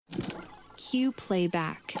Q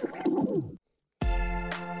Playback.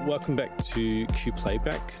 Welcome back to Q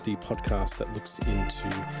Playback, the podcast that looks into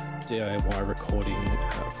DIY recording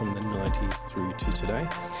from the 90s through to today.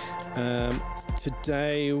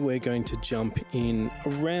 Today we're going to jump in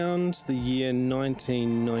around the year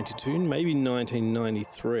 1992, maybe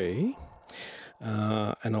 1993,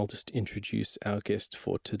 and I'll just introduce our guest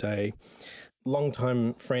for today.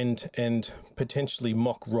 Longtime friend and potentially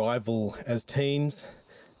mock rival as teens,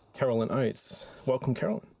 Carolyn Oates. Welcome,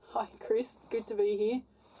 Carolyn. Hi, Chris. It's good to be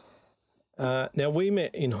here. Now, we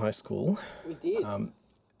met in high school. We did.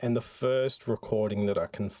 And the first recording that I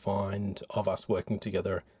can find of us working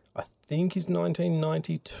together, I think, is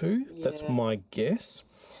 1992. Yeah. That's my guess.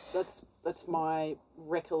 That's my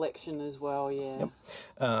recollection as well, yeah.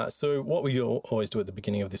 Yep. So what we always do at the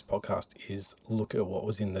beginning of this podcast is look at what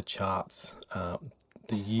was in the charts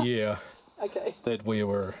the year that we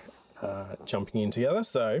were jumping in together.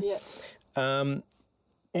 So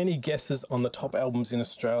any guesses on the top albums in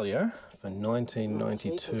Australia for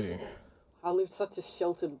 1992? I lived such a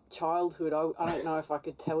sheltered childhood. I don't know if I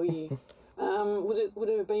could tell you. Would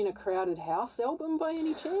it have been a Crowded House album by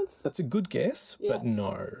any chance? That's a good guess, but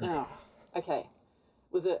no. Oh, okay.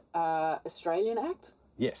 Was it Australian act?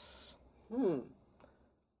 Yes.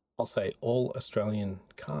 I'll say All Australian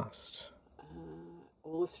Cast.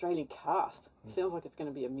 All Australian Cast. Sounds like it's going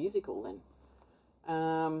to be a musical then.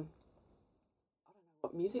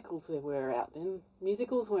 What musicals there were out then.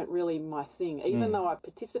 Musicals weren't really my thing. Even though I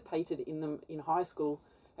participated in them in high school,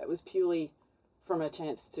 it was purely from a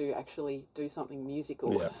chance to actually do something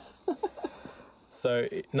musical. Yeah. So,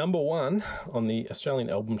 number one on the Australian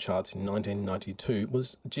album charts in 1992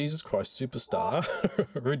 was Jesus Christ Superstar,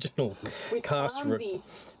 original With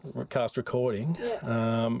cast recording.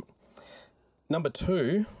 Yeah. Number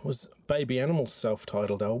two was Baby Animals'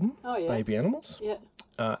 self-titled album, Baby Animals. Yeah.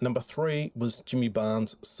 Number three was Jimmy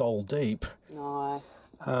Barnes' Soul Deep.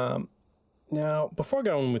 Nice. Now, before I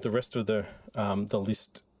go on with the rest of the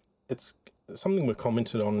list, it's something we've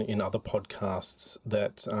commented on in other podcasts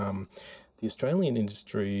that the Australian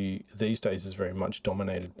industry these days is very much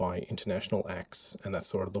dominated by international acts, and that's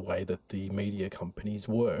sort of the way that the media companies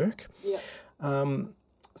work. Yeah.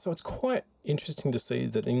 So it's quite interesting to see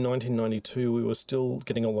that in 1992 we were still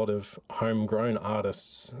getting a lot of homegrown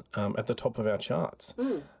artists at the top of our charts.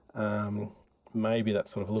 Maybe that's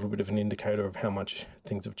sort of a little bit of an indicator of how much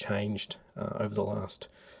things have changed over the last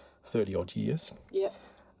 30-odd years. Yeah.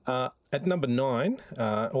 At number 9,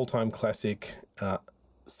 all-time classic,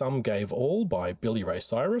 Some Gave All by Billy Ray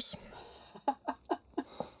Cyrus.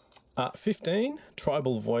 15,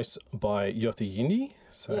 Tribal Voice by Yothu Yindi,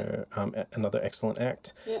 so another excellent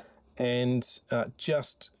act. Yeah. And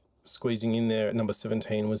just squeezing in there at number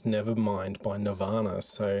 17 was Nevermind by Nirvana.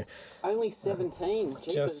 So only 17,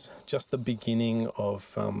 jeepers. Just the beginning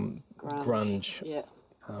of grunge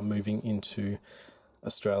moving into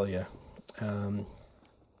Australia.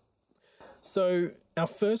 So our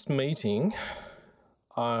first meeting,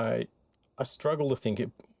 I struggle to think it.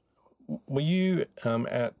 Were you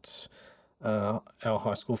at our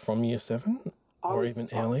high school from year 7 or even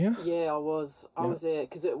earlier? I was. I was there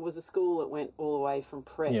because it was a school that went all the way from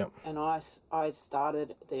prep, and I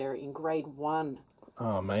started there in grade 1.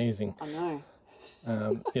 Oh, amazing! I know.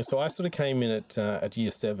 So I sort of came in at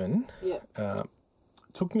year 7. Yeah.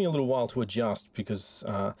 Took me a little while to adjust because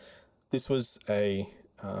this was a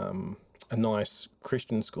nice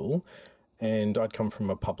Christian school. And I'd come from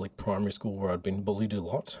a public primary school where I'd been bullied a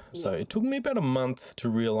lot. Yeah. So it took me about a month to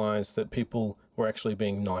realise that people were actually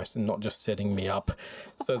being nice and not just setting me up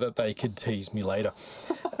so that they could tease me later.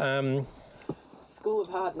 School of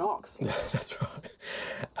hard knocks. That's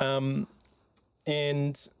right.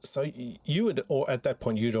 And so you had, or at that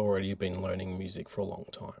point, you'd already been learning music for a long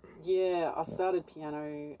time. Yeah, I started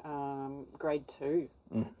piano grade 2.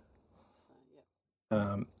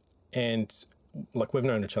 So, and like we've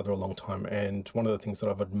known each other a long time, and one of the things that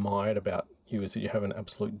I've admired about you is that you have an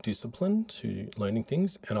absolute discipline to learning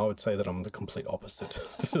things, and I would say that I'm the complete opposite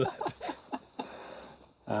to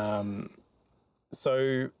that.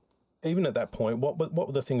 So even at that point, what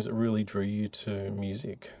were the things that really drew you to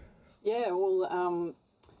music? Yeah, well,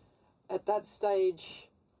 at that stage,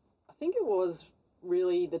 I think it was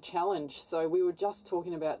really the challenge. So we were just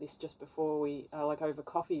talking about this just before we, like over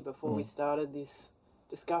coffee, before we started this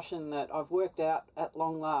discussion, that I've worked out at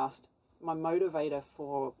long last, my motivator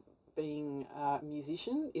for being a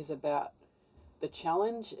musician is about the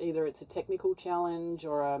challenge. Either it's a technical challenge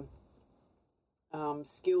or a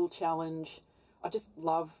skill challenge. I just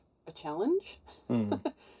love a challenge.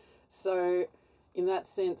 So in that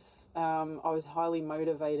sense, I was highly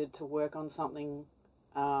motivated to work on something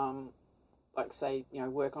like say,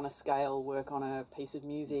 work on a scale, work on a piece of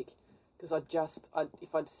music, because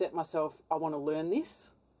if I'd set myself, I want to learn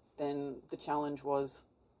this, then the challenge was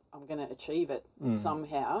I'm going to achieve it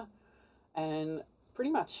somehow. And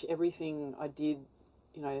pretty much everything I did,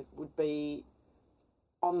 would be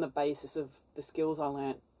on the basis of the skills I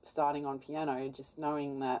learnt starting on piano, just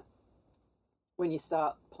knowing that when you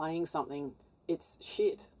start playing something, it's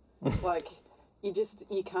shit. Like,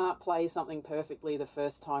 you can't play something perfectly the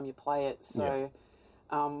first time you play it. So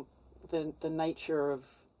the nature of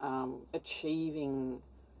achieving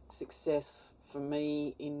success for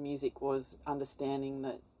me in music was understanding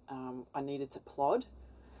that I needed to plod,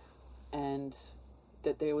 and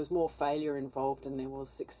that there was more failure involved than there was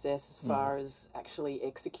success as far as actually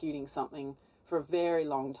executing something for a very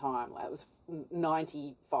long time. Like, it was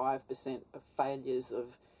 95% of failures,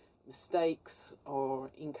 of mistakes or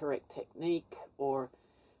incorrect technique or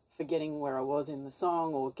forgetting where I was in the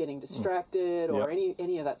song or getting distracted or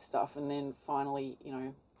any of that stuff, and then finally,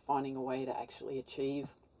 finding a way to actually achieve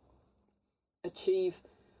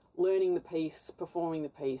learning the piece, performing the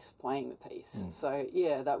piece, playing the piece. So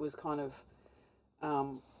that was kind of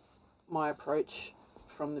my approach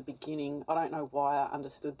from the beginning. I don't know why I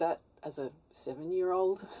understood that as a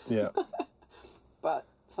 7-year-old. Yeah. But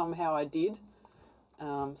somehow I did.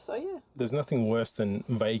 There's nothing worse than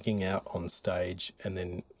vaguing out on stage and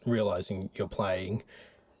then realising you're playing.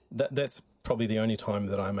 That's probably the only time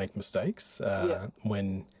that I make mistakes,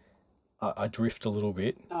 when I drift a little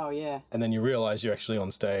bit. Oh, yeah. And then you realise you're actually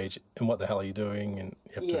on stage and what the hell are you doing? And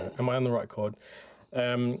you have to, am I on the right chord?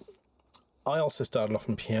 I also started off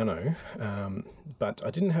on piano, but I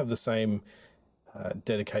didn't have the same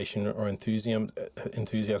dedication or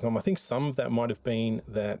enthusiasm. I think some of that might have been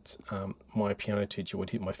that my piano teacher would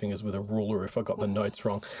hit my fingers with a ruler if I got the notes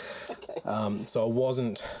wrong. Okay. So I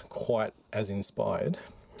wasn't quite as inspired.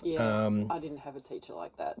 Yeah, I didn't have a teacher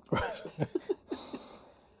like that.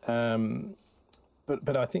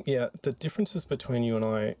 But I think, the differences between you and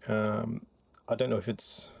I don't know if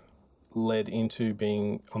it's led into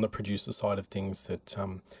being on the producer side of things that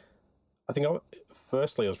I think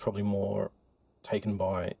firstly I was probably more taken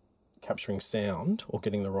by capturing sound or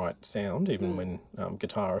getting the right sound, even when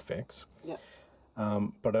guitar effects. Yeah.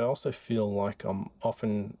 But I also feel like I'm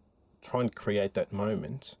often trying to create that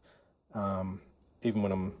moment, even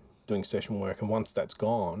when I'm doing session work. And once that's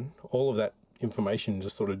gone, all of that information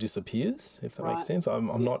just sort of disappears, if that makes sense.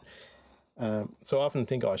 I'm not. So I often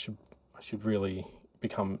think I should really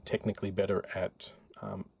become technically better at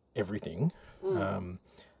everything.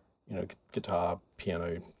 Guitar,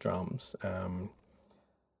 piano, drums.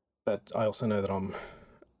 But I also know that I'm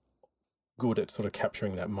good at sort of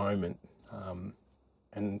capturing that moment.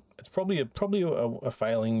 And it's probably a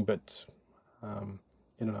failing, but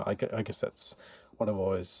I guess that's what I've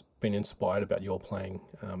always been inspired about your playing.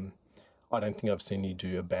 I don't think I've seen you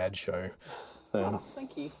do a bad show.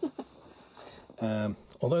 Thank you.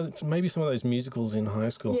 Although maybe some of those musicals in high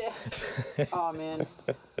school. Yeah. Oh, man.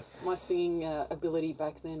 My singing ability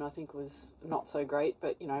back then I think was not so great,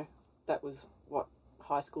 but, that was what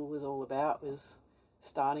high school was all about, was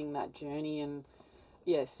starting that journey. And,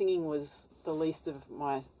 singing was the least of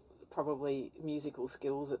my probably musical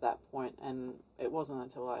skills at that point, and it wasn't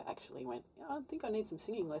until I actually went, I think I need some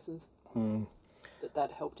singing lessons,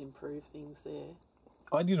 that helped improve things there.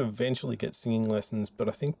 I did eventually get singing lessons, but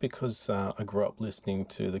I think because I grew up listening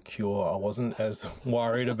to The Cure, I wasn't as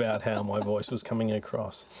worried about how my voice was coming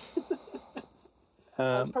across.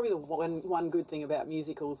 That's probably the one good thing about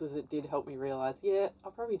musicals, is it did help me realise, I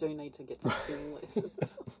probably do need to get some singing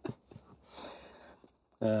lessons.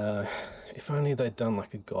 If only they'd done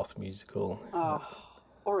like a goth musical.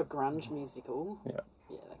 Or a grunge musical. Yeah.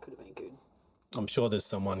 Yeah, that could have been good. I'm sure there's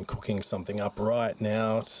someone cooking something up right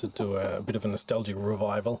now to do a bit of a nostalgic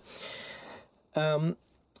revival.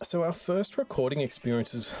 So our first recording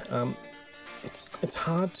experiences, it's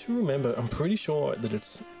hard to remember. I'm pretty sure that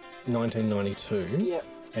it's 1992. Yep.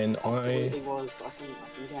 And absolutely was. I can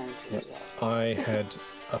guarantee it. Yeah. I had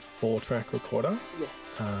a 4-track recorder.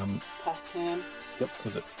 Yes. Tascam. Yep.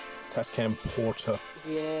 Was it Tascam Porta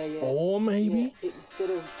 4 maybe? Yeah.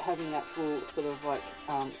 Instead of having actual sort of like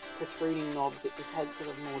protruding knobs, it just had sort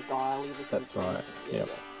of more dial-y looking That's things. right.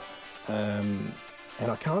 Yeah. And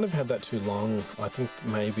I can't have had that too long. I think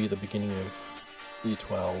maybe the beginning of year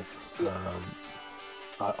 12. Yep.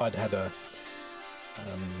 I'd had an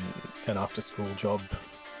after-school job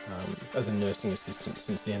as a nursing assistant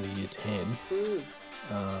since the end of year 10.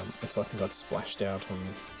 And so I think I'd splashed out on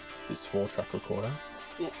this 4-track recorder.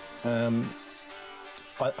 Yeah.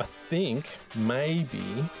 I think maybe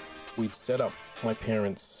we'd set up my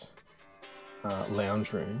parents'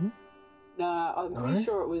 lounge room, No, I'm pretty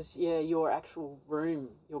sure it was, your actual room,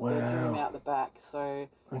 your bedroom out the back. So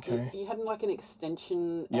you had like an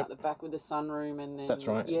extension out the back with the sunroom and then... That's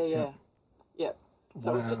right. Yeah.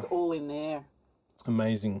 So it was just all in there.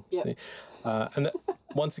 Amazing. Yep. And that,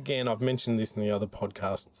 once again, I've mentioned this in the other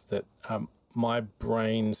podcasts that my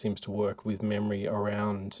brain seems to work with memory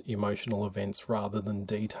around emotional events rather than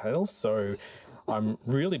details. So I'm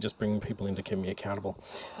really just bringing people in to keep me accountable.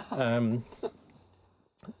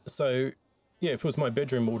 So, if it was my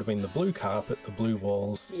bedroom, it would have been the blue carpet, the blue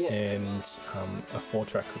walls, and a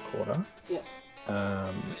 4-track recorder. Yeah.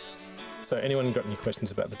 So anyone got any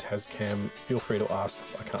questions about the Tascam, feel free to ask.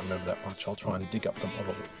 I can't remember that much. I'll try and dig up the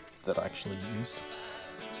model that I actually used.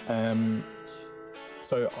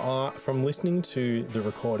 So from listening to the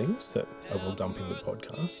recordings that I will dump in the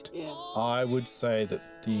podcast, I would say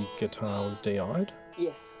that the guitar was DI'd.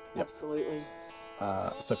 Yes, absolutely.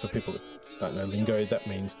 So for people that don't know lingo, that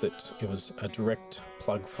means that it was a direct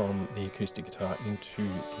plug from the acoustic guitar into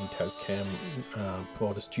the Tascam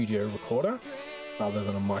Porta Studio recorder, rather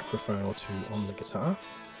than a microphone or two on the guitar.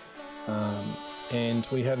 And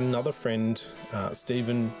we had another friend,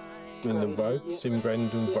 Stephen Graydon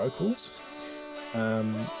doing vocals.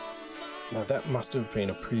 Now that must have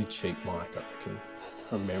been a pretty cheap mic, I reckon,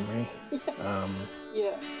 from memory.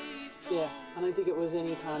 Yeah. I don't think it was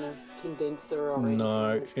any kind of condenser or anything.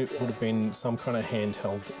 No, it would have been some kind of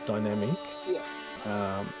handheld dynamic. Yeah.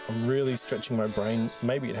 I'm really stretching my brain.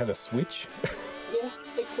 Maybe it had a switch. Yeah,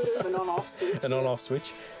 it could have, an on-off switch. An on-off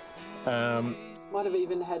switch. Might have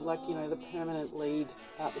even had, like, the permanent lead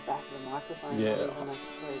out the back of the microphone. Yeah.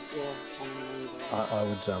 I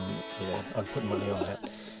would, I'd put money on that.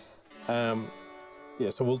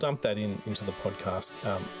 So we'll dump that into the podcast.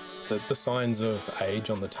 The signs of age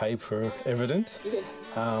on the tape are evident. Yeah.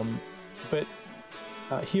 But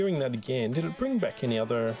hearing that again, did it bring back any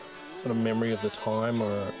other sort of memory of the time,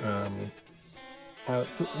 or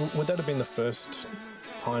would that have been the first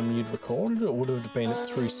time you'd recorded, or would it have been it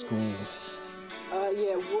through school?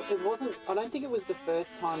 It wasn't. I don't think it was the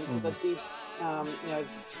first time, because I did,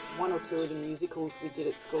 one or two of the musicals we did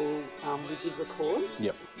at school, we did record.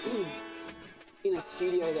 Yep. In a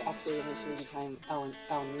studio that actually eventually became Alan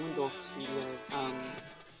Neuendorf's studio.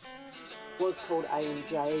 Was called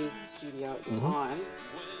A&J Studio at the time,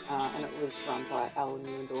 and it was run by Alan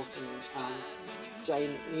Neuendorf and Jay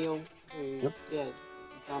McNeil, who is a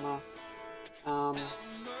drummer. I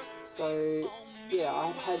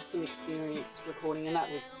had some experience recording, and that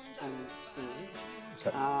was singing.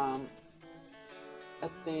 Okay.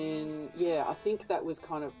 But then, I think that was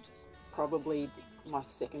kind of probably my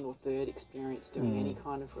second or third experience doing any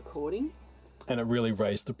kind of recording. And it really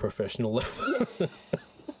raised the professional level.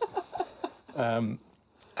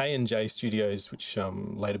 A&J Studios, which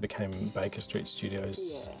later became Baker Street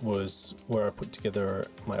Studios, was where I put together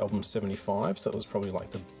my album 75. So it was probably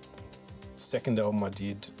like the second album I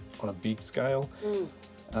did on a big scale.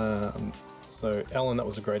 So Ellen, that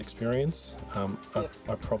was a great experience. I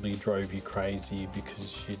probably drove you crazy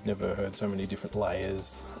because you'd never heard so many different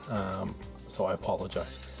layers. So I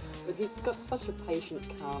apologise. But he's got such a patient,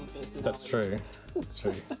 calm personality. That's true. That's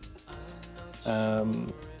true.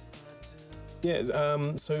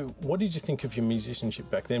 So what did you think of your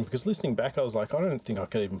musicianship back then? Because listening back, I was like, I don't think I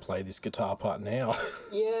could even play this guitar part now.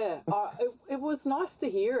 It was nice to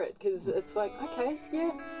hear it, because it's like, okay,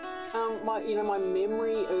 my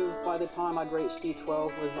memory of by the time I'd reached year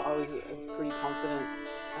 12 was I was pretty confident,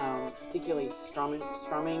 particularly strumming,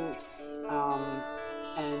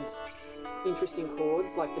 and interesting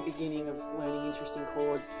chords, like the beginning of learning interesting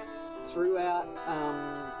chords. Throughout,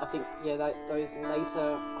 I think, those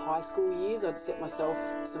later high school years, I'd set myself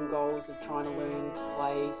some goals of trying to learn to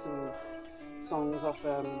play some songs off,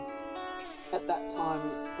 at that time,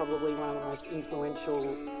 probably one of the most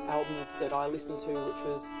influential albums that I listened to, which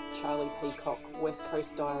was Charlie Peacock, West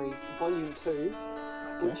Coast Diaries, Volume 2,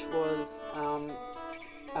 which was,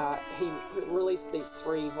 he released these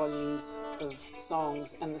 3 volumes of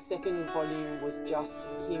songs, and the second volume was just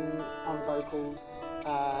him on vocals,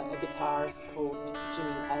 a guitarist called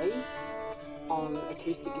Jimmy A on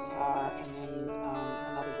acoustic guitar, and then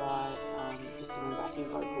another guy just doing backing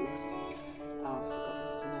vocals. I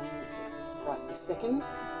forgot his name right this second.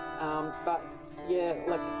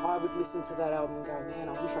 I would listen to that album and go, man,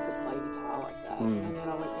 I wish I could play guitar like that. And then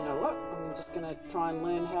I went, you know what, I'm just going to try and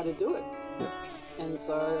learn how to do it. And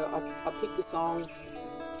so I picked a song,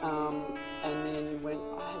 and then went,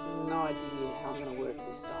 I have no idea how I'm going to work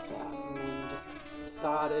this stuff out. And then just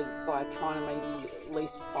started by trying to maybe at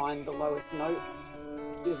least find the lowest note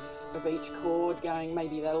of each chord, going,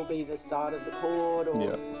 maybe that'll be the start of the chord,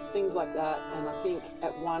 or things like that. And I think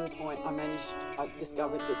at one point I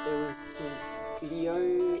discovered that there was some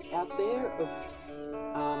video out there of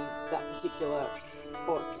that particular,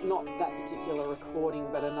 or not that particular recording,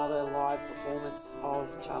 but another live performance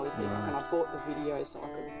of Charlie Peacock, and I bought the video so I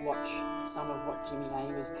could watch some of what Jimmy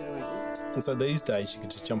A was doing. And so these days you could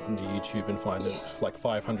just jump onto YouTube and find like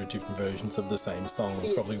 500 different versions of the same song,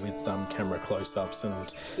 probably with camera close-ups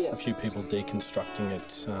and a few people deconstructing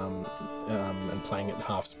it and playing it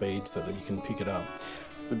half speed so that you can pick it up.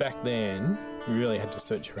 But back then, you really had to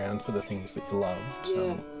search around for the things that you loved.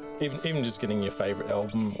 Yeah. Even just getting your favourite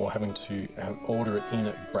album or having to order it in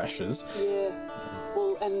at Brash's. Yeah.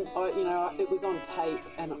 Well, and it was on tape,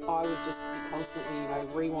 and I would just be constantly,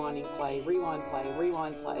 rewinding play, rewind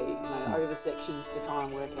play, over sections to try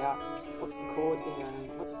and work out what's the chord there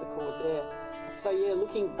and what's the chord there. So yeah,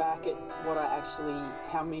 looking back at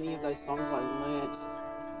how many of those songs I learnt,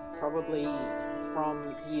 probably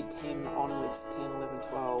from year 10 onwards, 10, 11,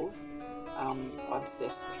 12, I'm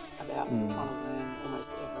obsessed about trying to learn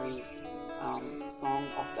almost every song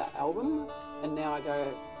off that album. And now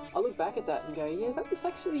I look back at that and go, yeah, that was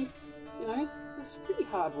actually, it's pretty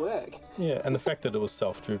hard work. Yeah, and the fact that it was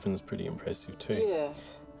self-driven is pretty impressive too. Yeah.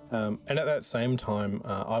 And at that same time,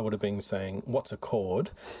 I would have been saying, what's a chord?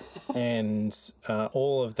 And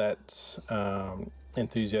all of that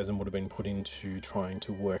enthusiasm would have been put into trying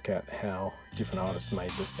to work out how different artists made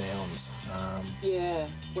the sounds.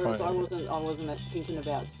 Whereas I wasn't thinking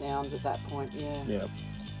about sounds at that point.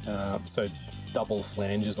 So double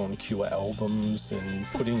flanges on Cure albums and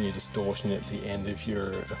putting your distortion at the end of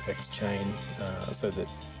your effects chain so that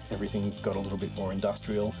everything got a little bit more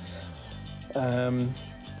industrial.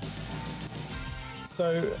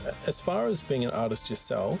 So as far as being an artist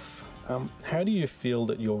yourself, how do you feel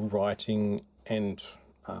that your writing and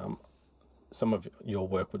some of your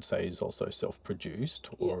work would say is also self-produced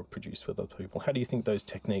or produced with other people? How do you think those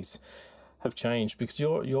techniques have changed? Because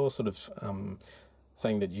you're sort of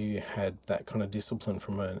saying that you had that kind of discipline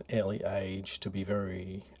from an early age to be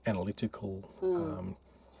very analytical.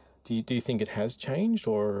 Do you think it has changed,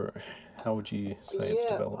 or how would you say it's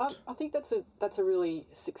developed? I think that's a really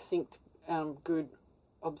succinct, good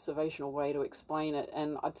observational way to explain it.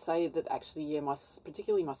 And I'd say that actually,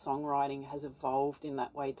 particularly my songwriting has evolved in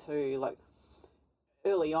that way too. Like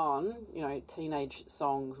early on, teenage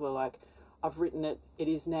songs were like, I've written it, it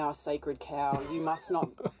is now a sacred cow. You must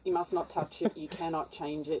not touch it, you cannot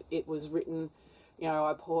change it. It was written,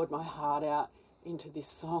 I poured my heart out into this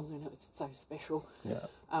song and it was so special.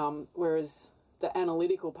 Yeah. Whereas the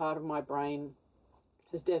analytical part of my brain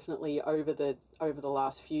has definitely over the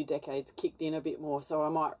last few decades kicked in a bit more. So I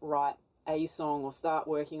might write a song or start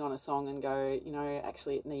working on a song and go,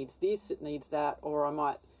 actually it needs this, it needs that, or I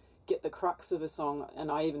might get the crux of a song,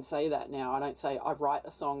 and I even say that now. I don't say I write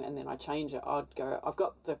a song and then I change it. I'd go, I've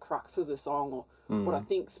got the crux of the song or what I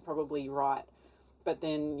think's probably right, but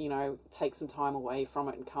then, take some time away from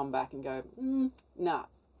it and come back and go, nah,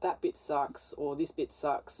 that bit sucks, or this bit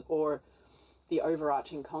sucks, or the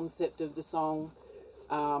overarching concept of the song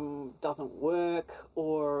doesn't work,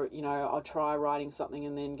 or, I'll try writing something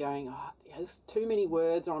and then going, there's too many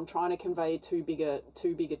words, or I'm trying to convey too big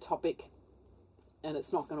a topic and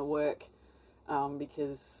it's not going to work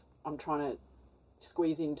because I'm trying to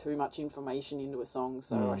squeeze in too much information into a song,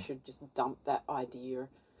 so I should just dump that idea.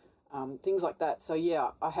 Things like that. So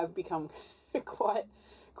yeah, I have become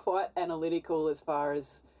quite analytical as far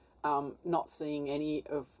as not seeing any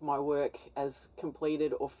of my work as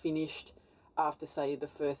completed or finished after, say, the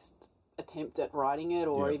first attempt at writing it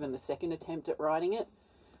or even the second attempt at writing it.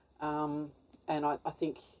 And I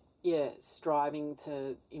think, striving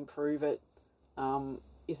to improve it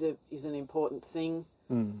is an important thing.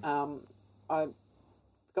 I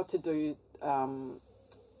got to do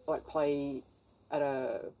play at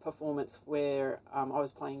a performance where I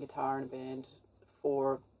was playing guitar in a band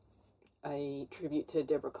for a tribute to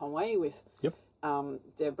Deborah Conway with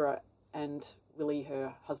Deborah and Willie,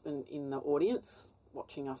 her husband, in the audience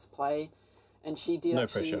watching us play. And she did no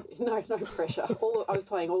pressure. No pressure. I was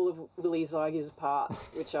playing all of Willie Zeiger's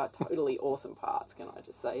parts, which are totally awesome parts, can I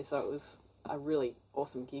just say. So it was a really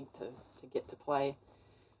awesome gig to get to play.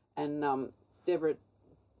 And Deborah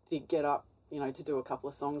did get up, to do a couple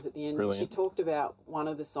of songs at the end. Brilliant. She talked about one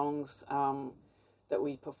of the songs that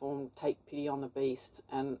we performed, Take Pity on the Beast,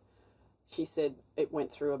 and she said it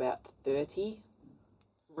went through about 30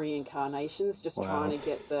 reincarnations just trying to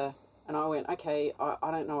get the... And I went, okay,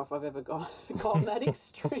 I don't know if I've ever gone that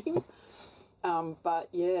extreme. But,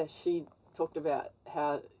 yeah, she talked about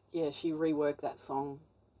how, she reworked that song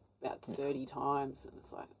about 30 times. And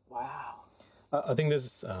it's like, wow. I think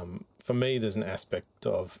there's, for me, there's an aspect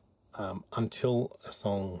of until a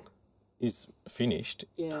song is finished,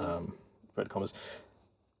 inverted commas,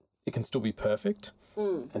 it can still be perfect.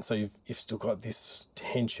 And so you've still got this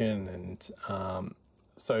tension, and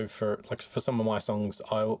so for some of my songs,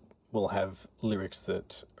 I will have lyrics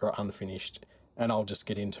that are unfinished, and I'll just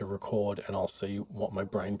get into record, and I'll see what my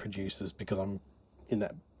brain produces because I'm in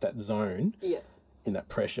that zone, in that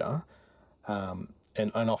pressure,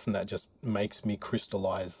 and often that just makes me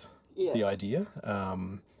crystallize the idea,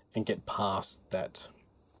 and get past that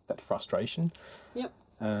frustration. Yep.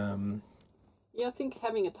 I think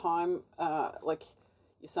having a time, like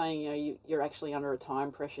you're saying, you're actually under a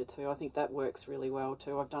time pressure too. I think that works really well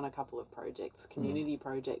too. I've done a couple of projects, community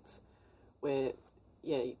projects, where,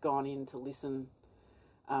 you've gone in to listen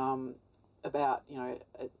about,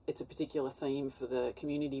 it's a particular theme for the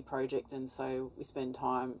community project, and so we spend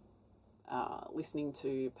time listening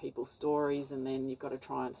to people's stories, and then you've got to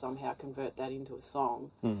try and somehow convert that into a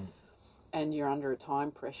song. And you're under a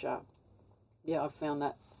time pressure. Yeah, I've found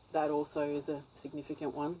that also is a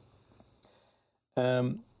significant one.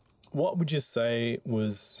 What would you say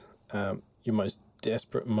was your most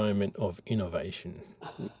desperate moment of innovation?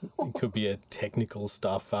 It could be a technical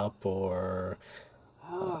stuff up, or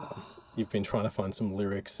you've been trying to find some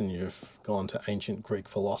lyrics and you've gone to ancient Greek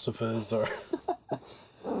philosophers, or...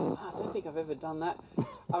 I don't think I've ever done that.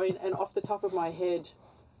 I mean, and off the top of my head,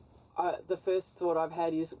 the first thought I've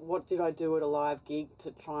had is, what did I do at a live gig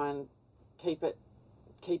to try and keep it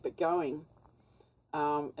going?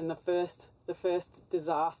 And the first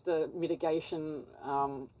disaster mitigation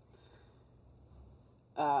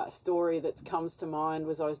story that comes to mind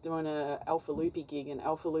was I was doing a Alpha Loopy gig, and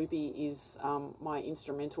Alpha Loopy is my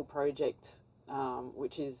instrumental project,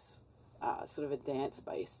 which is sort of a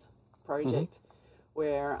dance-based project,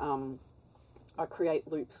 where I create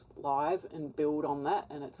loops live and build on that,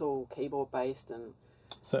 and it's all keyboard-based. And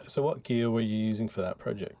So what gear were you using for that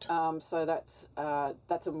project? so this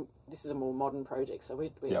is a more modern project, so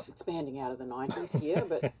we're just expanding out of the 90s here.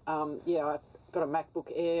 But I've got a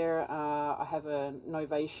MacBook Air. I have a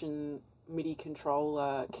Novation MIDI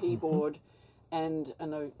controller keyboard, and a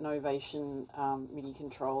Novation MIDI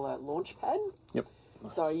controller launchpad. Yep.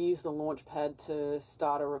 Nice. So I use the launchpad to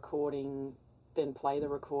start a recording, then play the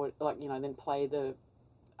then play the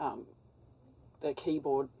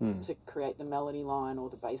keyboard to create the melody line or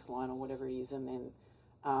the bass line or whatever it is, and then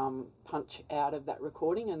punch out of that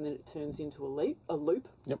recording, and then it turns into a loop.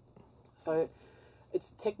 Yep. So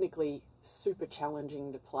it's technically super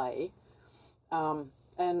challenging to play.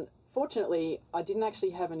 And fortunately, I didn't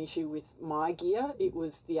actually have an issue with my gear. It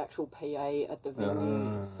was the actual PA at the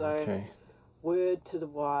venue. Word to the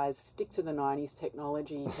wise, stick to the 90s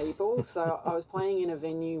technology, people. So I was playing in a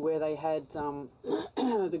venue where they had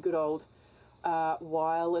the good old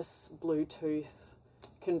wireless Bluetooth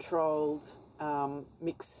controlled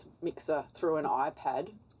mixer through an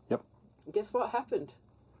iPad. Yep. Guess what happened?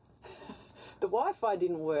 The Wi-Fi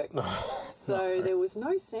didn't work. So there was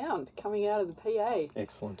no sound coming out of the PA.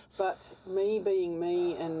 Excellent. But me being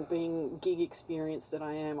me and being gig experienced that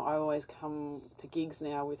I am, I always come to gigs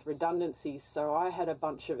now with redundancies. So I had a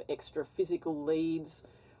bunch of extra physical leads.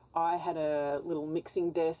 I had a little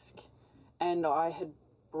mixing desk, and I had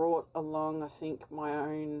brought along, I think, my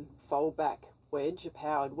own foldback wedge, a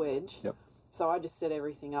powered wedge. Yep. So I just set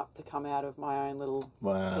everything up to come out of my own little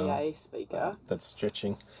PA speaker. That's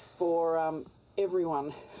stretching. For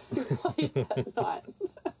everyone who played that night.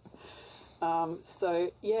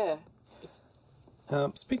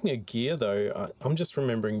 Speaking of gear, though, I'm just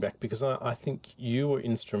remembering back because I think you were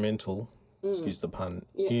instrumental, excuse the pun,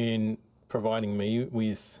 in providing me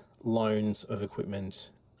with loans of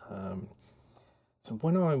equipment. So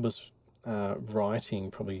when I was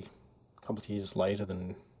writing, probably a couple of years later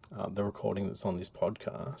than the recording that's on this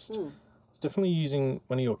podcast, I was definitely using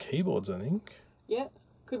one of your keyboards, I think. Yeah,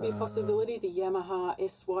 could be a possibility. The Yamaha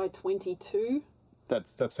SY22.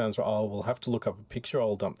 That sounds right. I will have to look up a picture.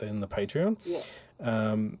 I'll dump that in the Patreon. Yeah.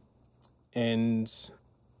 And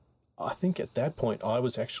I think at that point I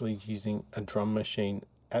was actually using a drum machine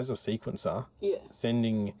as a sequencer. Yeah.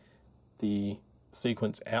 Sending the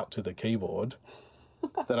sequence out to the keyboard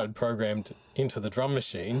that I'd programmed into the drum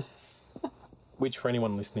machine, which for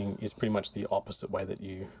anyone listening is pretty much the opposite way that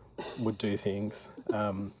you would do things.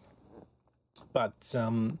 And that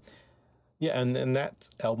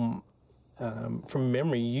album, from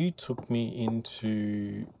memory, you took me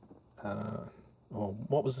into,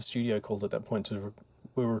 what was the studio called at that point?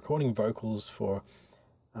 We were recording vocals for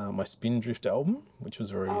my Spindrift album, which was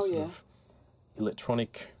a very of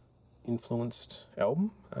electronic influenced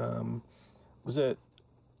album. Was it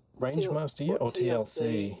Rangemaster, yeah, or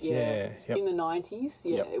TLC. Yeah. Yep. In the 90s,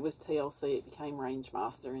 yeah, Yep. it was TLC. It became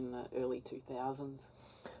Rangemaster in the early 2000s.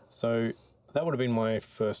 So that would have been my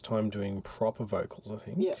first time doing proper vocals, I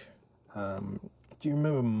think. Yeah. Do you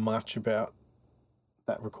remember much about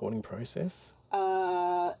that recording process?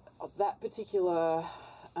 That particular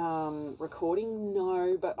recording,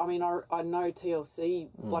 no, but I mean, I know TLC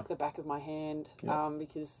like the back of my hand,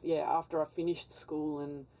 because, after I finished school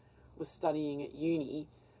and was studying at uni,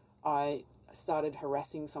 I started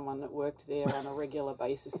harassing someone that worked there on a regular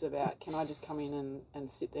basis about, can I just come in and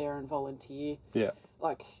sit there and volunteer? Yeah.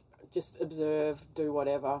 Like, just observe, do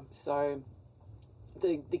whatever. So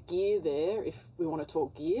the gear there, if we want to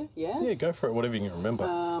talk gear, Yeah, go for it, whatever you can remember.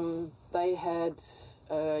 they had,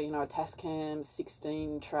 a Tascam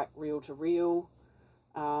 16-track reel-to-reel,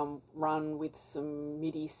 run with some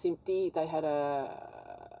MIDI SMPTE. They had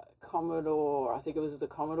a Commodore, I think it was the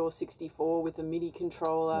Commodore 64 with a MIDI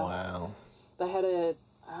controller. Wow. They had a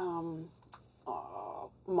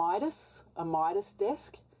Midas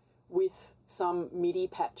desk with some MIDI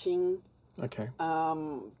patching Okay.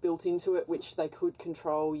 built into it, which they could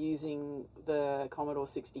control using the Commodore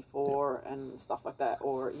 64 and stuff like that,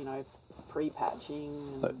 or, pre-patching.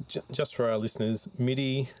 So just for our listeners,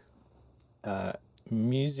 MIDI,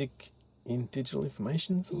 music in digital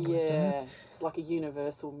information, something like that? It's like a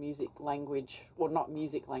universal music language. Well, not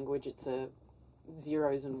music language, it's a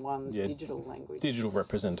zeros and ones digital language. Digital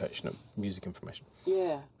representation of music information.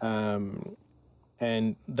 Yeah.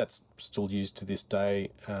 And that's still used to this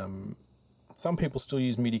day. Some people still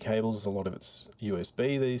use MIDI cables. A lot of it's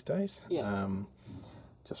USB these days. Yeah.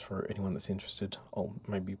 Just for anyone that's interested, I'll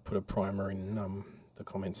maybe put a primer in the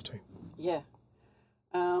comments too. Yeah.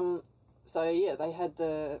 They had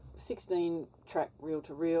the 16-track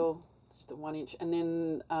reel-to-reel, just a 1-inch, and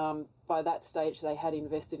then by that stage they had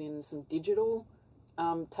invested in some digital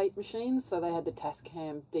tape machines, so they had the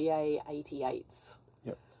Tascam DA88s.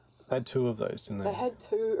 Yep. They had 2 of those, didn't they? They had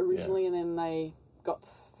 2 originally, and then they got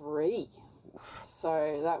 3.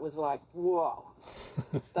 So that was like, whoa.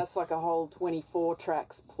 That's like a whole 24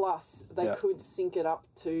 tracks, plus they could sync it up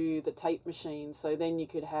to the tape machine, so then you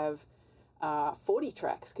could have 40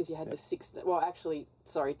 tracks, because you had the 6. Well, actually,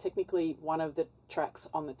 sorry, technically one of the tracks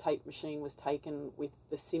on the tape machine was taken with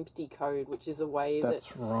the SMPTE code, which is a way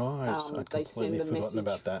That's right. they send a message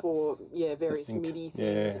about that. for various MIDI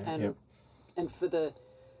things, and for the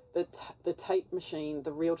tape machine,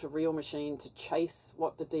 the reel-to-reel machine, to chase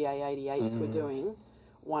what the DA88s were doing.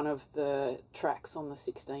 One of the tracks on the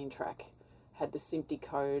 16-track had the SMPTE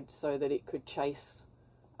code so that it could chase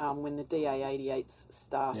when the DA88s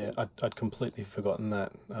started. Yeah, I'd completely forgotten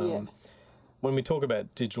that. When we talk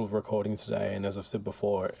about digital recording today, and as I've said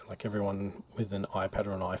before, like everyone with an iPad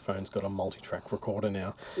or an iPhone's got a multi-track recorder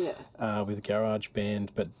now with GarageBand.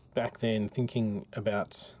 But back then, thinking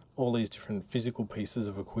about all these different physical pieces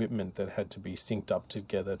of equipment that had to be synced up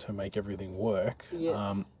together to make everything work,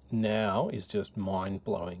 now is just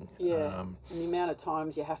mind-blowing. Yeah, and the amount of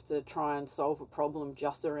times you have to try and solve a problem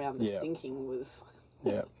just around the syncing was...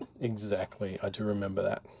 Yeah, exactly. I do remember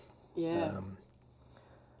that. Yeah.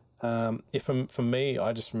 For me,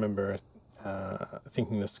 I just remember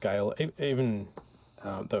thinking the scale, even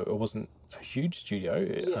though it wasn't a huge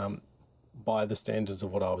studio, by the standards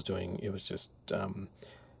of what I was doing, it was just,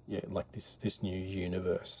 like this new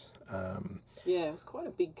universe. It was quite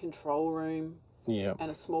a big control room and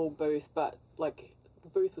a small booth, but like the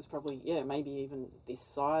booth was probably, maybe even this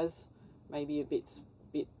size, maybe a bit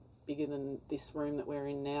bigger than this room that we're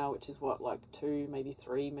in now, which is what, like 2, maybe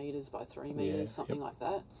 3 meters by 3 meters, something like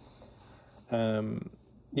that.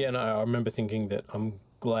 I remember thinking that I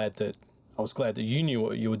was glad that you knew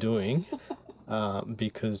what you were doing,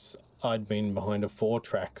 because I'd been behind a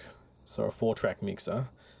 4-track mixer,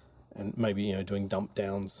 and maybe doing dump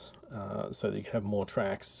downs so that you could have more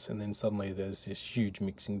tracks, and then suddenly there's this huge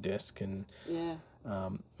mixing desk and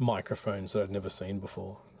microphones that I'd never seen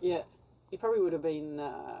before. Yeah. You probably would have been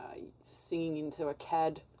singing into a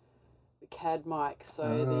CAD mic.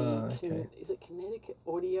 So is it Connecticut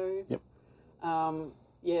Audio? Yep.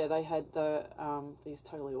 They had these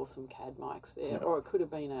totally awesome CAD mics there, or it could have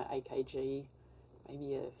been a AKG,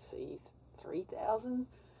 maybe a C3000.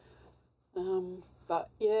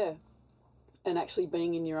 And actually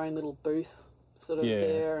being in your own little booth, sort of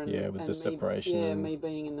there, and the separation. Me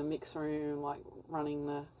being in the mix room, like running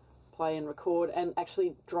the play and record, and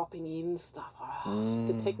actually dropping in stuff.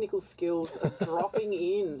 The technical skills of dropping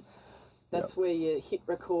in. That's where you hit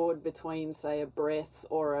record between, say, a breath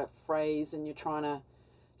or a phrase, and you're trying to...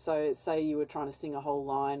 So say you were trying to sing a whole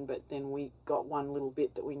line, but then we got one little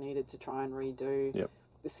bit that we needed to try and redo. Yep.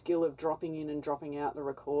 the skill of dropping in and dropping out the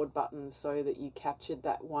record button so that you captured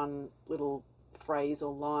that one little phrase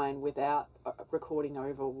or line without recording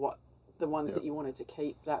over the ones that you wanted to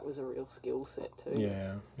keep. That was a real skill set too.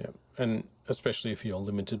 Yeah. And especially if you're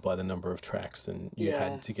limited by the number of tracks, and you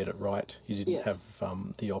had to get it right. You didn't have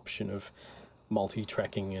the option of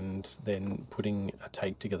multi-tracking and then putting a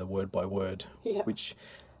tape together word by word, which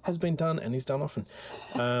has been done and is done often.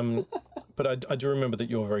 But I do remember that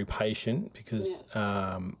you were very patient because,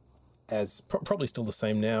 as probably still the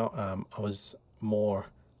same now, I was more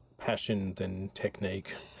passion than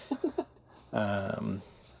technique.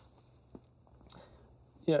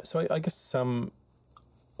 So I guess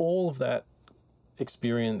all of that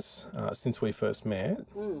experience since we first met,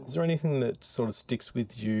 is there anything that sort of sticks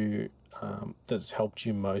with you that's helped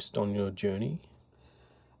you most on your journey?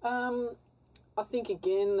 I think,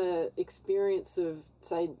 again, the experience of,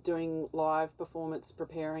 say, doing live performance,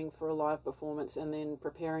 preparing for a live performance, and then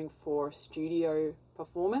preparing for a studio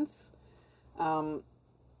performance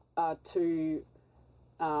are two,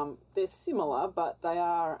 they're similar, but they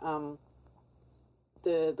are,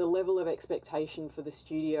 the level of expectation for the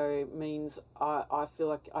studio means I feel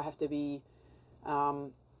like I have to be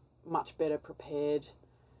much better prepared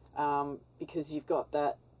because you've got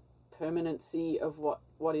that permanency of what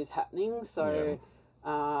is happening. So,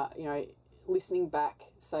 listening back,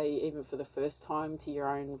 say, even for the first time to your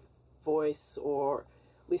own voice, or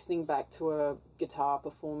listening back to a guitar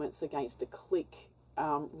performance against a click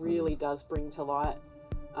really does bring to light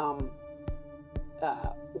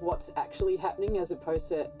what's actually happening as opposed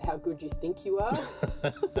to how good you think you are.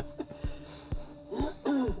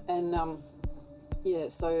 And,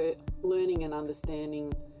 so learning and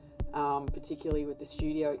understanding, particularly with the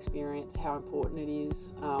studio experience, how important it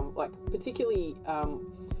is. Particularly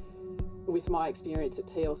with my experience at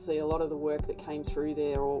TLC, a lot of the work that came through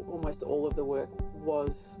there, or almost all of the work,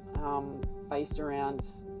 was based around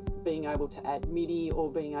being able to add MIDI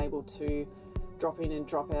or being able to drop in and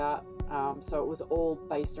drop out. So it was all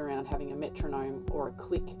based around having a metronome, or a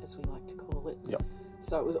click, as we like to call it. Yep.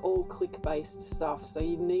 So it was all click-based stuff. So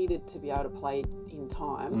you needed to be able to play in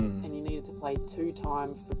time, and you needed to play 2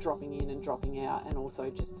 time for dropping in and dropping out, and also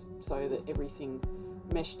just so that everything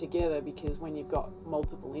meshed together, because when you've got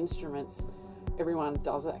multiple instruments, everyone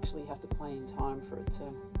does actually have to play in time for it to,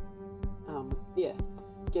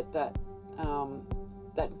 get that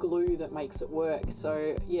that glue that makes it work.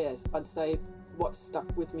 So yes, I'd say what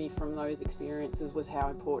stuck with me from those experiences was how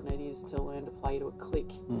important it is to learn to play to a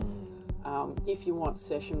click. If you want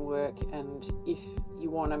session work, and if you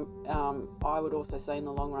want to, I would also say in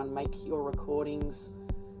the long run, make your recordings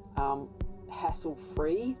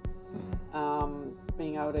hassle-free.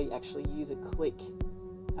 Being able to actually use a click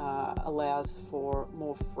allows for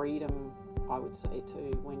more freedom, I would say,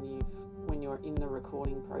 too, when you're in the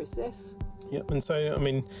recording process. Yep, and so, I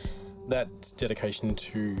mean, that dedication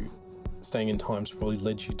to staying in time's probably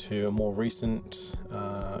led you to a more recent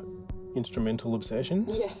instrumental obsession.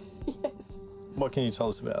 Yeah, yes. What can you tell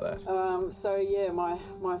us about that?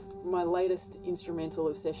 My latest instrumental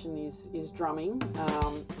obsession is drumming.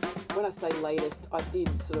 When I say latest, I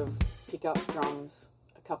did sort of pick up drums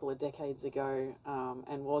a couple of decades ago,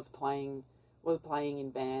 and was playing in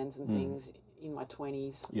bands and things in my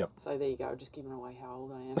 20s. Yep. So there you go, just giving away how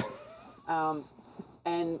old I am.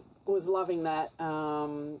 And was loving that.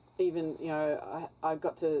 Even, I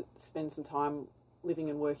got to spend some time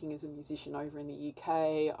living and working as a musician over in the UK.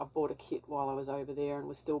 I bought a kit while I was over there and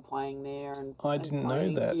was still playing there. And I didn't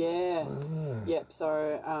know that. Yeah. Yep.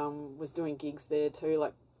 So was doing gigs there too,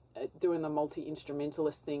 like doing the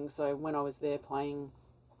multi-instrumentalist thing. So when I was there playing,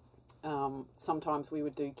 sometimes we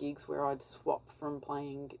would do gigs where I'd swap from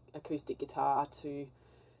playing acoustic guitar to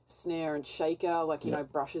snare and shaker, like,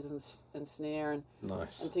 brushes and snare and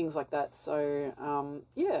nice. And things like that. So,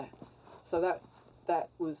 so that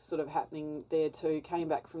was sort of happening there too. Came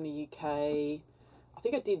back from the UK. I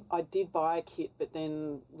think I did buy a kit, but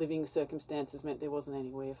then living circumstances meant there wasn't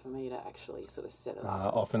anywhere for me to actually sort of set it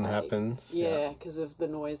up. Often happens. Yeah, because of the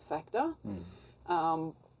noise factor.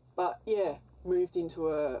 But yeah, moved into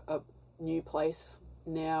a new place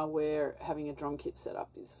now where having a drum kit set up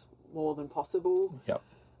is more than possible. Yep.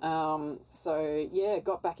 So yeah,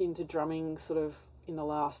 got back into drumming sort of in the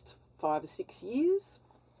last 5 or 6 years,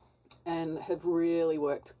 and have really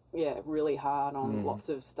worked really hard on lots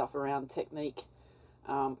of stuff around technique,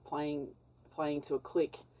 playing to a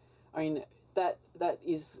click. I mean, that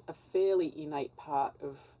is a fairly innate part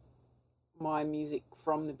of my music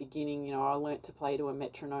from the beginning. I learnt to play to a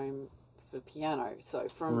metronome for piano. So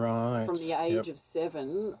from the age of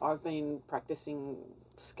 7, I've been practicing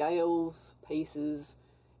scales, pieces,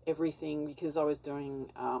 everything because I was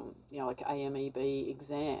doing, like AMEB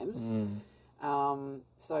exams.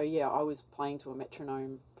 So, yeah, I was playing to a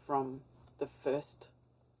metronome from the first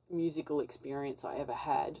musical experience I ever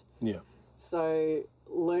had. Yeah. So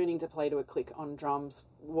learning to play to a click on drums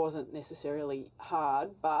wasn't necessarily hard,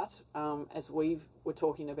 but as we were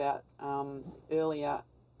talking about earlier,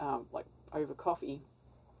 like over coffee,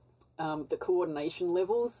 the coordination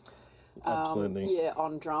levels Absolutely.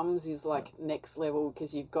 on drums is like next level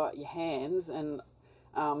because you've got your hands, and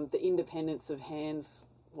the independence of hands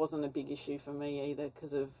wasn't a big issue for me either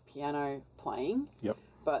because of piano playing. Yep.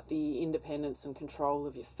 But the independence and control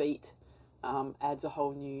of your feet adds a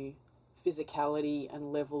whole new physicality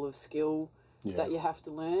and level of skill that you have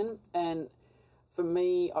to learn. And for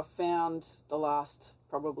me, I've found the last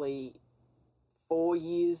probably 4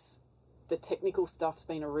 years, the technical stuff's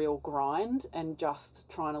been a real grind, and just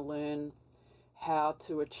trying to learn how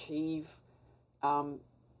to achieve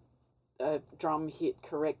a drum hit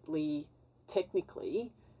correctly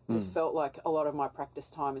technically has felt like a lot of my practice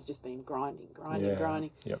time has just been grinding.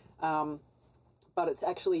 Yep. But it's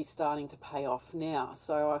actually starting to pay off now.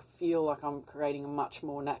 So I feel like I'm creating a much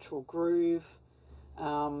more natural groove.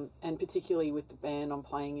 And particularly with the band I'm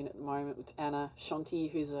playing in at the moment with Anna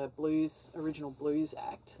Shanti, who's a original blues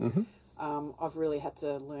act, I've really had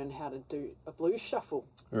to learn how to do a blues shuffle.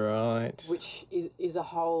 Right. Which is a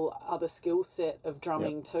whole other skill set of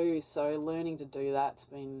drumming too. So learning to do that's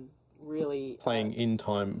been really... Playing in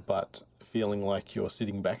time, but feeling like you're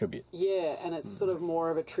sitting back a bit. Yeah, and it's sort of more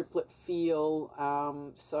of a triplet feel.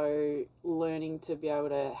 So learning to be able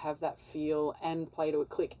to have that feel and play to a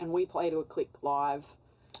click. And we play to a click live.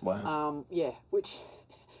 Wow. Which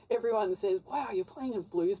everyone says, wow, you're playing a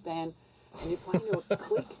blues band and you're playing to a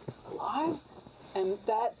click live. And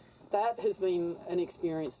that has been an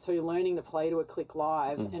experience too, learning to play to a click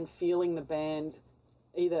live and feeling the band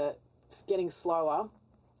either getting slower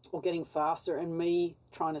or getting faster, and me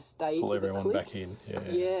trying to stay Pull to the everyone click. back in.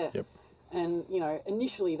 Yeah. Yep. And,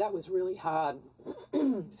 initially that was really hard,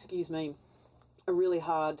 excuse me, a really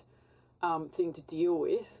hard thing to deal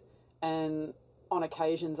with. And on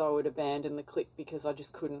occasions I would abandon the click because I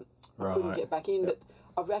just couldn't get back in. Yep.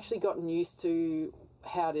 But I've actually gotten used to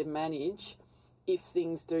how to manage if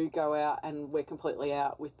things do go out and we're completely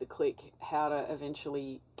out with the click, how to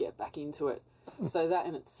eventually get back into it. So that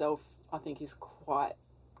in itself, I think, is quite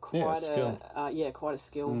a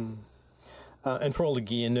skill. And for all the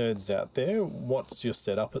gear nerds out there, what's your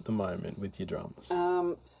setup at the moment with your drums?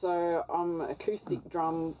 So I'm an acoustic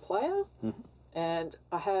drum player, and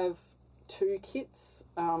I have 2 kits.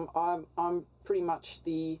 I'm pretty much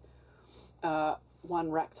the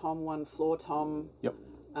one rack tom, one floor tom. Yep.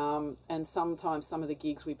 And sometimes some of the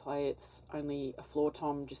gigs we play, it's only a floor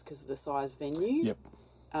tom just because of the size venue. Yep.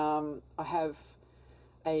 I have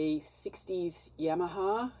a 60s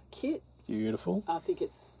Yamaha kit. Beautiful. I think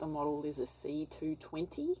the model is a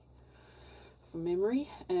C220 from memory,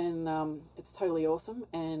 and it's totally awesome,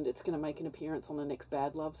 and it's going to make an appearance on the next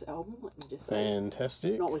Bad Loves album, let me just say.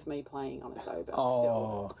 Fantastic. Not with me playing on it though, but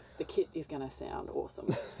still, the kit is going to sound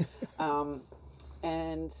awesome.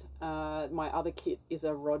 And my other kit is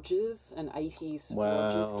a Rogers, an 80s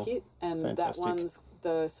Rogers kit, and Fantastic. that one's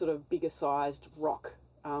the sort of bigger sized rock.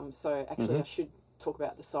 So actually I should talk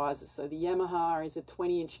about the sizes. So the Yamaha is a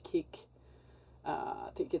 20-inch kick.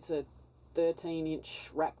 I think it's a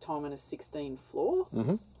 13-inch rack tom and a 16 floor.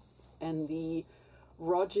 And the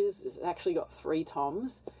Rogers has actually got 3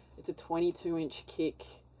 toms. It's a 22-inch kick,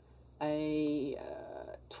 a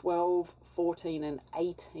 12, 14 and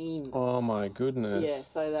 18. Oh my goodness. Yeah,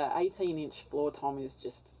 so the 18-inch floor tom is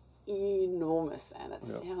just enormous, and it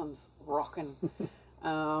sounds rocking.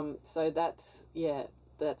 So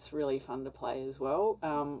that's really fun to play as well.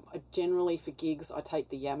 Generally for gigs I take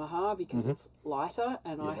the Yamaha because it's lighter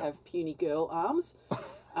and I have puny girl arms.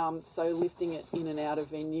 So lifting it in and out of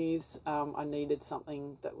venues, I needed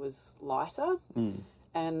something that was lighter.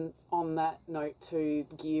 And on that note too,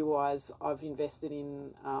 gear-wise, I've invested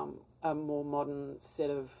in a more modern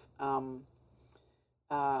set of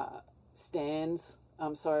stands.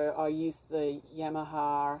 So I use the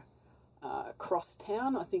Yamaha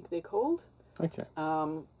Crosstown, I think they're called. Okay.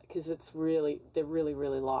 Because they're really,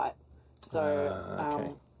 really light.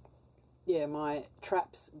 So, my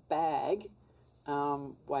Traps bag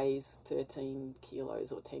weighs 13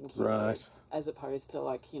 kilos or 10 kilos, as opposed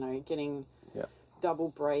to getting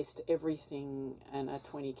double braced everything and a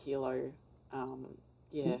 20 kilo,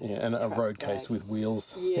 and a road case with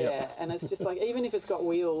wheels. Yeah, and it's just even if it's got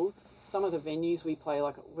wheels, some of the venues we play,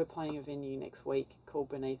 we're playing a venue next week called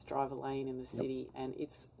Beneath Driver Lane in the city, and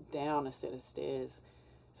it's down a set of stairs.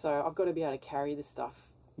 So I've got to be able to carry the stuff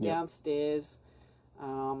downstairs,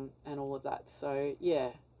 and all of that. So, yeah.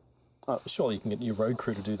 Oh, surely you can get your road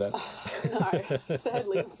crew to do that. No,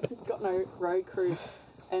 sadly, got no road crew.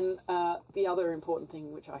 And the other important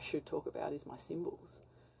thing which I should talk about is my cymbals,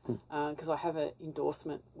 because I have an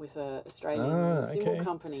endorsement with an Australian cymbal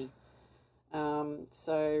company.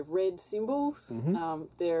 So Red Cymbals,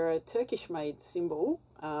 they're a Turkish-made cymbal.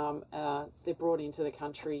 They're brought into the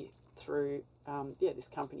country through this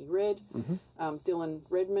company Red. Dylan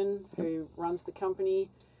Redman, who runs the company.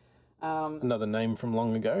 Another name from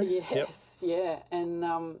long ago. Yes, yeah,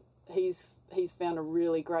 and he's found a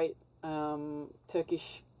really great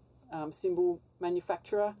Turkish cymbal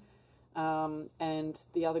manufacturer. And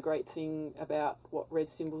the other great thing about what Red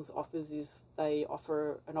Cymbals offers is they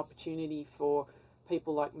offer an opportunity for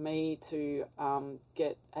people like me to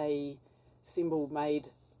get a cymbal made,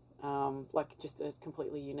 like just a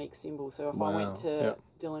completely unique cymbal. So if I went to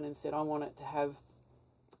Dylan and said I want it to have,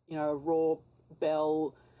 a raw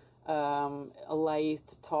bell, a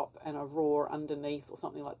lathed top and a raw underneath or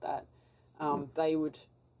something like that, they would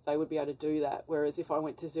be able to do that. Whereas if I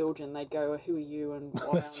went to Zildjian, they'd go, "Who are you, and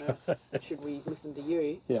why on earth should we listen to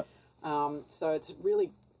you?" Yeah. So it's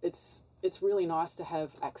really nice to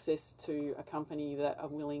have access to a company that are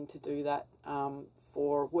willing to do that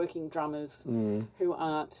for working drummers who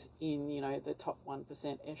aren't in the top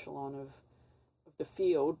 1% echelon of the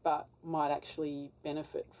field, but might actually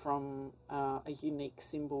benefit from a unique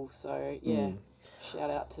cymbal. So shout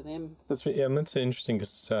out to them. That's interesting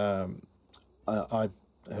because I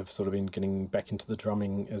have sort of been getting back into the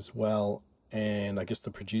drumming as well, and I guess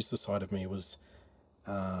the producer side of me was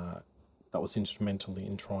that was instrumental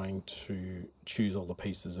in trying to choose all the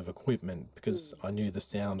pieces of equipment, because I knew the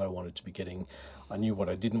sound I wanted to be getting. I knew what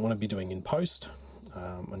I didn't want to be doing in post.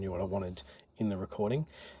 I knew what I wanted in the recording.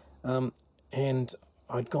 And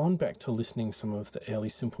I'd gone back to listening some of the early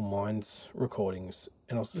Simple Minds recordings,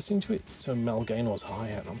 and I was listening to Mel Gaynor's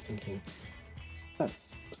hi-hat, and I'm thinking,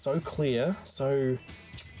 that's so clear,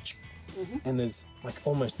 and there's like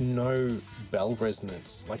almost no bell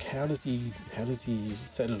resonance. Like how does he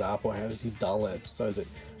set it up, or how does he dull it so that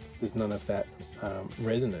there's none of that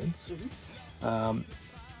resonance?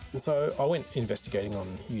 And so I went investigating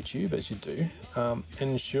on YouTube, as you do,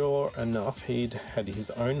 and sure enough, he'd had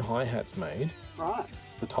his own hi-hats made. Right.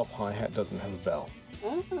 The top hi-hat doesn't have a bell.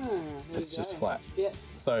 It's just flat. Yeah.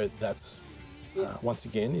 So that's once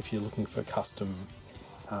again, if you're looking for custom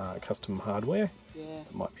hardware,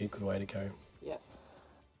 it might be a good way to go.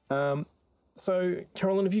 Yeah. So,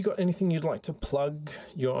 Carolyn, have you got anything you'd like to plug?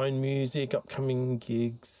 Your own music, upcoming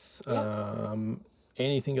gigs,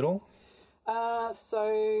 anything at all?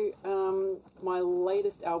 My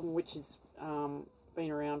latest album, which has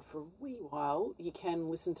been around for a wee while, you can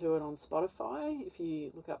listen to it on Spotify if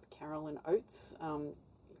you look up Carolyn Oates.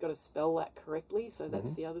 You've got to spell that correctly, so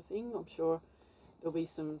that's the other thing. I'm sure there'll be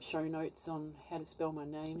some show notes on how to spell my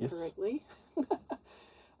name correctly.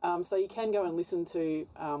 So you can go and listen to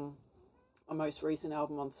my most recent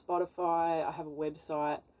album on Spotify. I have a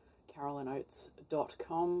website,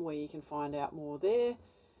 carolynoates.com, where you can find out more there.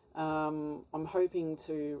 I'm hoping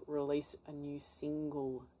to release a new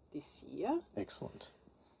single this year. Excellent.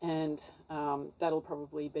 And that'll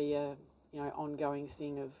probably be a ongoing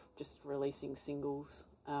thing of just releasing singles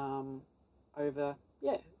over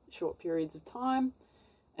short periods of time.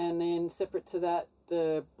 And then separate to that,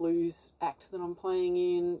 the blues act that I'm playing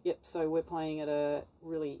in. So we're playing at a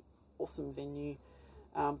really awesome venue,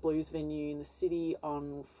 blues venue in the city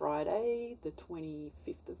on Friday, the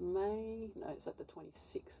 25th of May. No, it's at the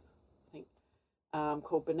 26th, I think,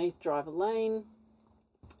 called Beneath Driver Lane.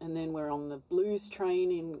 And then we're on the blues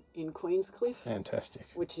train in Queenscliff. Fantastic.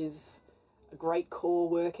 Which is a great core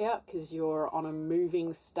workout because you're on a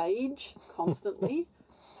moving stage constantly.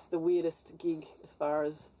 It's the weirdest gig as far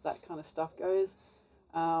as that kind of stuff goes.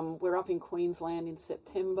 We're up in Queensland in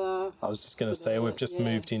September. I was just going to say, we've just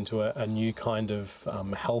moved into a new kind of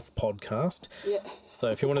health podcast. Yeah.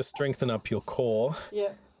 So if you want to strengthen up your core,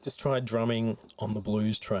 just try drumming on the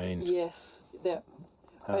blues train. Yes. Yeah.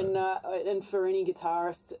 And for any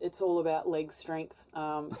guitarist, it's all about leg strength.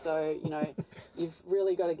 So, you've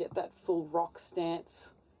really got to get that full rock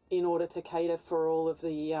stance in order to cater for all of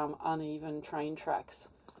the uneven train tracks.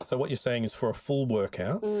 So what you're saying is, for a full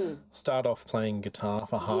workout, start off playing guitar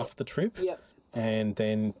for half the trip, and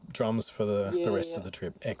then drums for the rest of the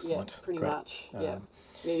trip. Excellent. Yeah, pretty much. Yeah,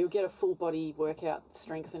 you'll get a full body workout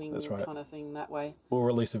strengthening kind of thing that way. We'll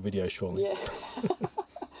release a video shortly. Yeah.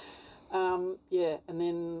 And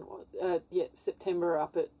then September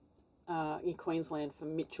up at in Queensland for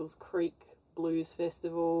Mitchell's Creek Blues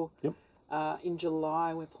Festival. Yep. In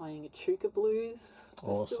July, we're playing a Chuka Blues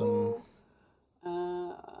festival.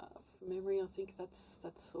 From memory, I think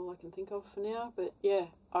that's all I can think of for now. But yeah,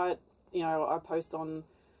 I post on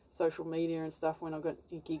social media and stuff when I've got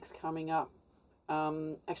new gigs coming up.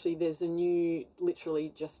 Actually, there's a new,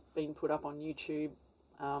 literally just been put up on YouTube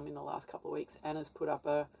in the last couple of weeks. Anna's put up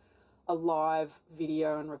a live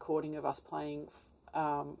video and recording of us playing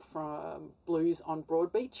from Blues on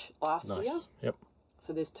Broadbeach last year. Yep.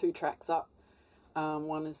 So there's 2 tracks up.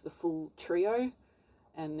 One is the full trio,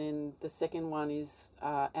 and then the second one is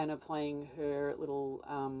Anna playing her little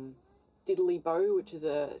diddly bow, which is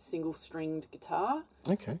a single-stringed guitar.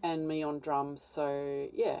 Okay. And me on drums. So,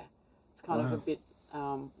 yeah, it's kind of a bit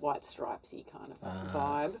White Stripesy kind of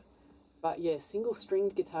vibe. But, yeah,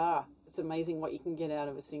 single-stringed guitar. It's amazing what you can get out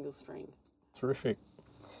of a single string. Terrific.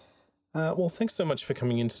 Well, thanks so much for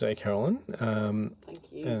coming in today, Carolyn.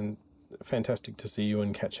 Thank you. And fantastic to see you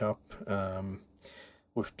and catch up.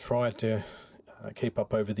 We've tried to keep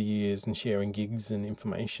up over the years and sharing gigs and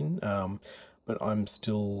information, but I'm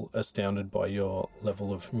still astounded by your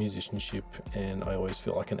level of musicianship, and I always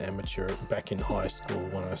feel like an amateur back in high school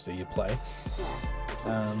when I see you play.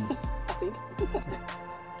 I think.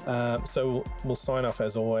 So we'll sign off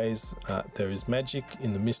as always. There is magic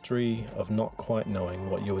in the mystery of not quite knowing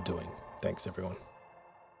what you are doing. Thanks, everyone.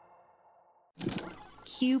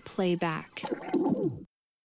 Cue playback.